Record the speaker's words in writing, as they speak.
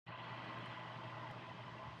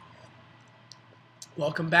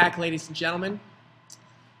Welcome back, ladies and gentlemen.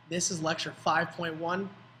 This is lecture 5.1,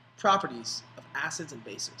 Properties of Acids and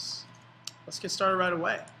Bases. Let's get started right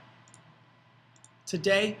away.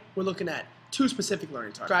 Today, we're looking at two specific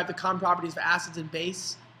learning targets. Describe the common properties of acids,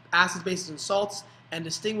 bases, and salts, and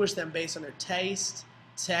distinguish them based on their taste,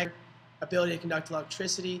 texture, ability to conduct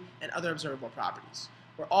electricity, and other observable properties.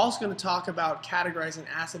 We're also going to talk about categorizing an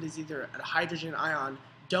acid as either a hydrogen ion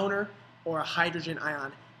donor or a hydrogen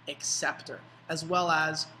ion acceptor, as well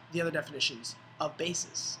as the other definitions of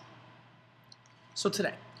bases. So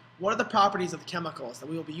today, what are the properties of the chemicals that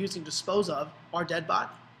we will be using to dispose of our dead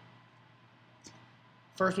body?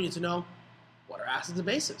 First, we need to know, what are acids and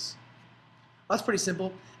bases? Well, that's pretty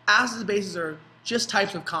simple. Acids and bases are just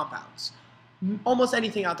types of compounds. Almost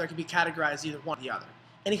anything out there can be categorized either one or the other.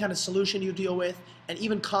 Any kind of solution you deal with, and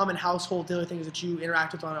even common household daily things that you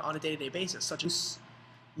interact with on a day-to-day basis, such as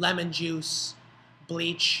lemon juice,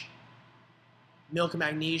 bleach, milk and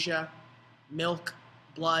magnesia, milk,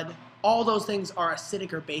 blood, all those things are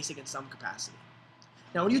acidic or basic in some capacity.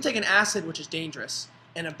 Now when you take an acid, which is dangerous,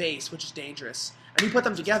 and a base, which is dangerous, and you put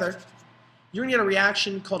them together, you're going to get a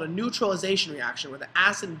reaction called a neutralization reaction, where the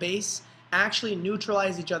acid and base actually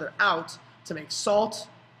neutralize each other out to make salt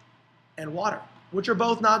and water, which are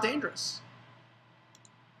both not dangerous.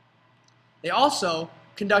 They also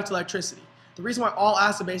conduct electricity. The reason why all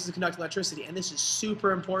acid bases conduct electricity, and this is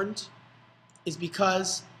super important, is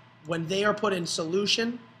because when they are put in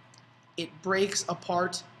solution, it breaks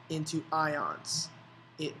apart into ions.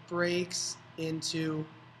 It breaks into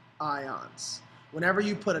ions. Whenever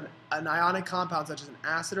you put an ionic compound such as an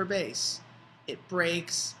acid or base, it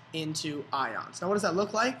breaks into ions. Now what does that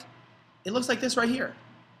look like? It looks like this right here.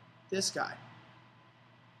 This guy.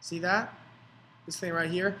 See that? This thing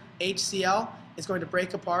right here, HCl, is going to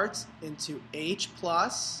break apart into H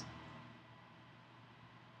plus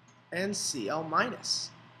and Cl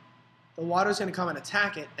minus. The water is going to come and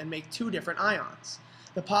attack it and make two different ions.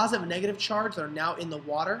 The positive and negative charge that are now in the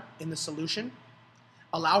water, in the solution,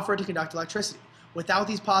 allow for it to conduct electricity. Without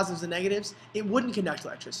these positives and negatives, it wouldn't conduct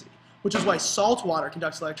electricity, which is why salt water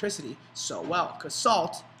conducts electricity so well, because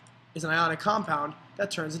salt is an ionic compound that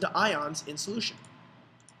turns into ions in solution.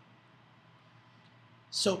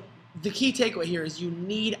 So the key takeaway here is you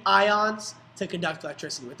need ions to conduct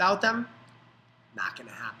electricity. Without them, not going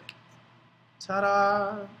to happen.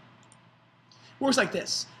 Ta-da! It works like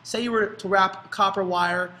this. Say you were to wrap a copper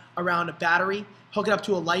wire around a battery, hook it up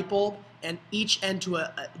to a light bulb, and each end to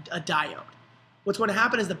a diode. What's going to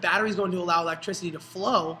happen is the battery is going to allow electricity to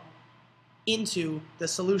flow into the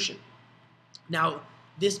solution. Now,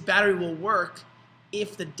 this battery will work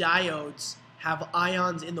if the diodes have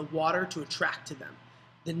ions in the water to attract to them.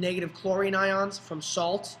 The negative chlorine ions from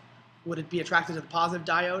salt would be attracted to the positive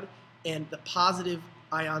diode, and the positive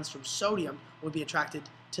ions from sodium would be attracted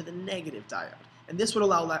to the negative diode. And this would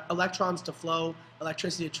allow electrons to flow,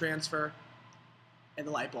 electricity to transfer, and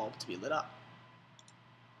the light bulb to be lit up.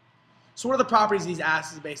 So what are the properties of these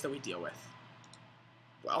acids and bases that we deal with?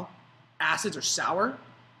 Well, acids are sour.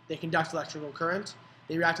 They conduct electrical current.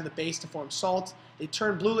 They react with the base to form salt. They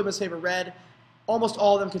turn blue litmus paper red. Almost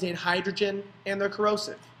all of them contain hydrogen, and they're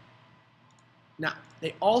corrosive. Now,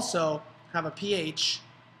 they also have a pH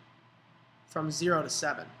from 0 to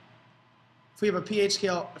 7. If we have a pH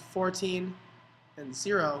scale of 14 and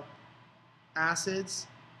 0, acids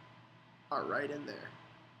are right in there.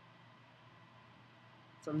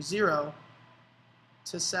 From 0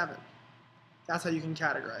 to 7. That's how you can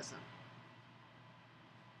categorize them.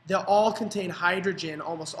 They'll all contain hydrogen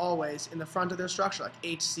almost always in the front of their structure, like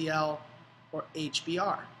HCl or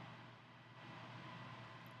HBr.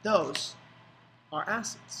 Those are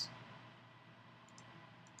acids.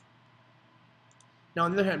 Now,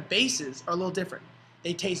 on the other hand, bases are a little different.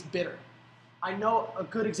 They taste bitter. I know a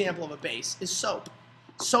good example of a base is soap.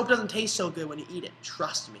 Soap doesn't taste so good when you eat it,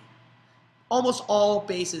 trust me. Almost all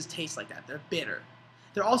bases taste like that. They're bitter.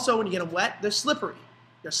 They're also, when you get them wet, they're slippery.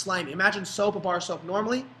 They're slimy. Imagine soap, a bar of soap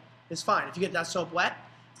normally is fine. If you get that soap wet,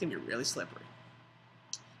 it's going to be really slippery.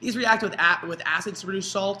 These react with acids to produce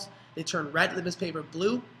salt. They turn red litmus paper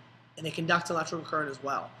blue, and they conduct electrical current as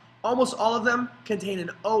well. Almost all of them contain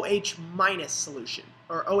an OH minus solution,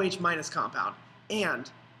 or OH minus compound,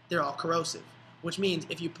 and they're all corrosive, which means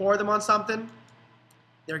if you pour them on something,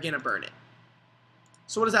 they're going to burn it.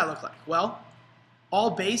 So what does that look like? Well,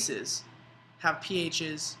 all bases have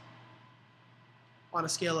pHs on a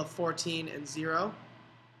scale of 14 and 0.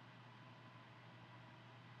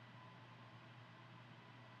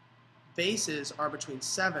 Bases are between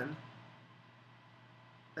 7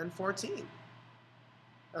 and 14.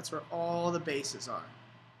 That's where all the bases are.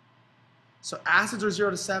 So acids are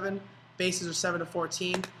 0 to 7, bases are 7 to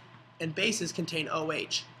 14, and bases contain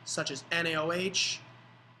OH, such as NaOH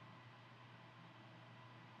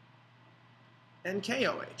and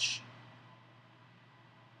KOH.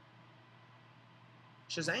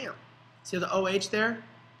 Shazam. See the OH there?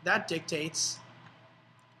 That dictates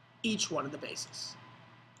each one of the bases.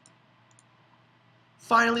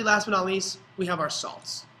 Finally, last but not least, we have our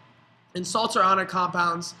salts. And salts are ionic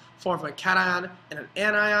compounds formed from a cation and an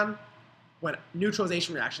anion when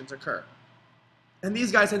neutralization reactions occur. And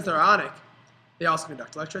these guys, since they're ionic, they also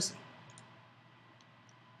conduct electricity.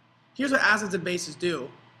 Here's what acids and bases do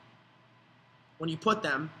when you put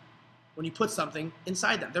something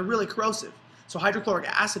inside them. They're really corrosive. So hydrochloric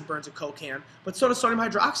acid burns a Coke can, but so does sodium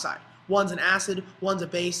hydroxide. One's an acid, one's a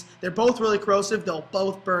base. They're both really corrosive. They'll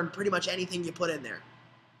both burn pretty much anything you put in there.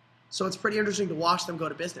 So it's pretty interesting to watch them go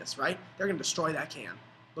to business, right? They're going to destroy that can.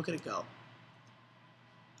 Look at it go.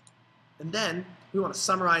 And then we want to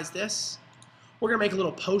summarize this. We're going to make a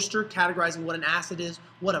little poster categorizing what an acid is,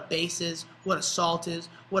 what a base is, what a salt is,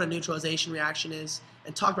 what a neutralization reaction is,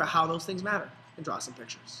 and talk about how those things matter, and draw some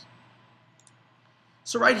pictures.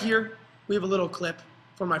 So right here, we have a little clip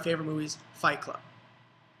from my favorite movies, Fight Club.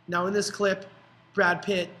 Now in this clip, Brad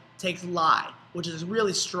Pitt takes lye, which is a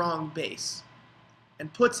really strong base,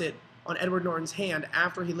 and puts it on Edward Norton's hand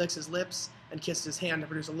after he licks his lips and kisses his hand to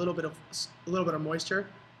produce a little bit of moisture.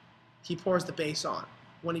 He pours the base on.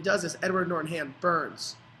 When he does this, Edward Norton's hand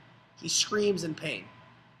burns. He screams in pain.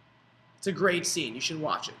 It's a great scene. You should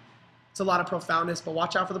watch it. It's a lot of profoundness, but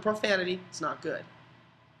watch out for the profanity. It's not good.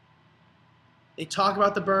 They talk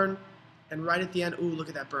about the burn, and right at the end, ooh, look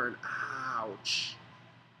at that burn. Ouch.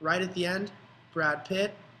 Right at the end, Brad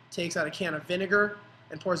Pitt takes out a can of vinegar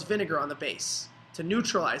and pours vinegar on the base to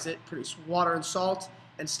neutralize it, produce water and salt,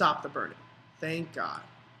 and stop the burning. Thank God.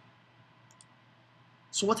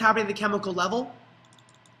 So what's happening at the chemical level?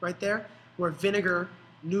 Right there, where vinegar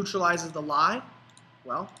neutralizes the lye?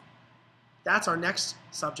 Well, that's our next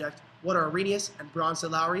subject. What are Arrhenius and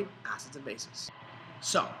Bronsted-Lowry acids and bases?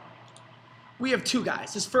 So, we have two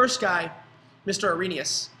guys. This first guy, Mr.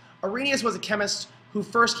 Arrhenius. Arrhenius was a chemist who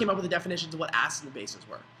first came up with the definitions of what acids and bases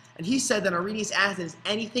were. And he said that an Arrhenius acid is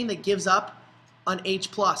anything that gives up an H+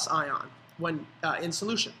 ion when in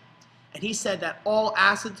solution. And he said that all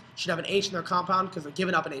acids should have an H in their compound because they're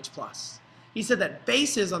giving up an H+. He said that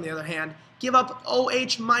bases, on the other hand, give up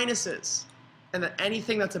OH minuses, and that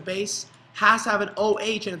anything that's a base has to have an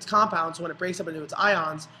OH in its compound, so when it breaks up into its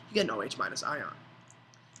ions, you get an OH- ion.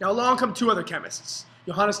 Now along come two other chemists,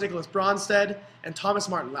 Johannes Nicholas Bronsted and Thomas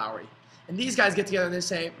Martin Lowry. And these guys get together and they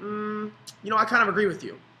say, you know, I kind of agree with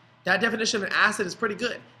you. That definition of an acid is pretty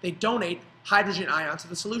good. They donate hydrogen ions to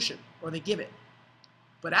the solution, or they give it.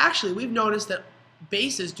 But actually, we've noticed that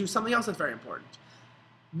bases do something else that's very important.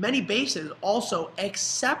 Many bases also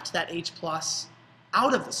accept that H+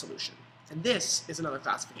 out of the solution. And this is another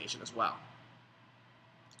classification as well.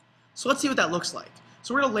 So let's see what that looks like.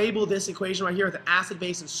 So we're going to label this equation right here with an acid,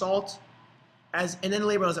 base, and salt, and then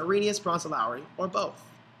label it as Arrhenius, Bronsted-Lowry, or both.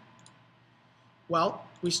 Well,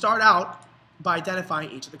 we start out by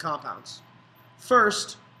identifying each of the compounds.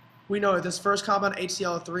 First, we know that this first compound,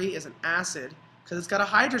 HClO3, is an acid because it's got a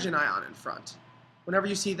hydrogen ion in front. Whenever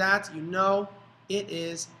you see that, you know it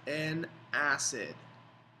is an acid.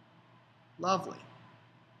 Lovely.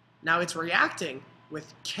 Now it's reacting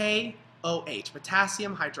with KOH,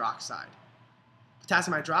 potassium hydroxide.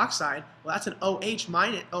 Potassium hydroxide, well, that's an OH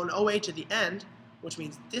minus, an OH at the end, which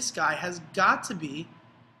means this guy has got to be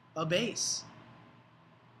a base.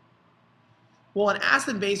 Well, an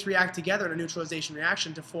acid and base react together in a neutralization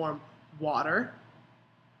reaction to form water,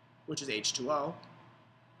 which is H2O,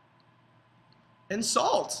 and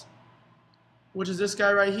salt, which is this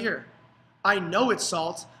guy right here. I know it's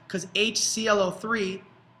salt because HClO3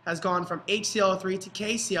 has gone from HClO3 to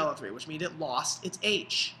KClO3, which means it lost its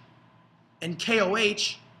H. And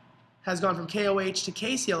KOH has gone from KOH to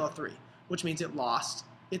KClO3, which means it lost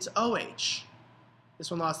its OH. This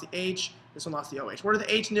one lost the H, this one lost the OH. Where did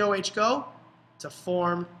the H and the OH go? To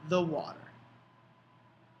form the water.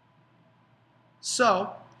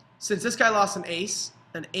 So, since this guy lost an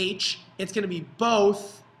H, it's going to be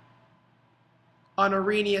both an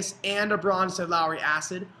Arrhenius and a Bronsted-Lowry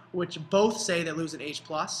acid, which both say they lose an H+.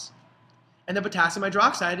 And the potassium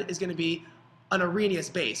hydroxide is going to be an Arrhenius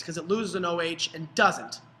base because it loses an OH and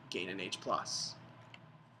doesn't gain an H+.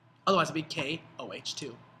 Otherwise, it'd be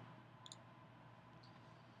KOH2.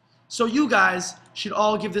 So you guys should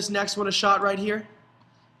all give this next one a shot right here.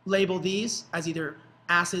 Label these as either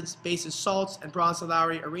acids, bases, salts, and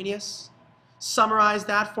Bronsted-Lowry, Arrhenius. Summarize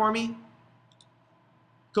that for me.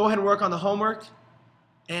 Go ahead and work on the homework.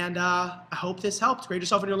 And I hope this helped. Grade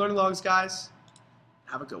yourself in your learning logs, guys.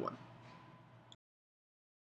 Have a good one.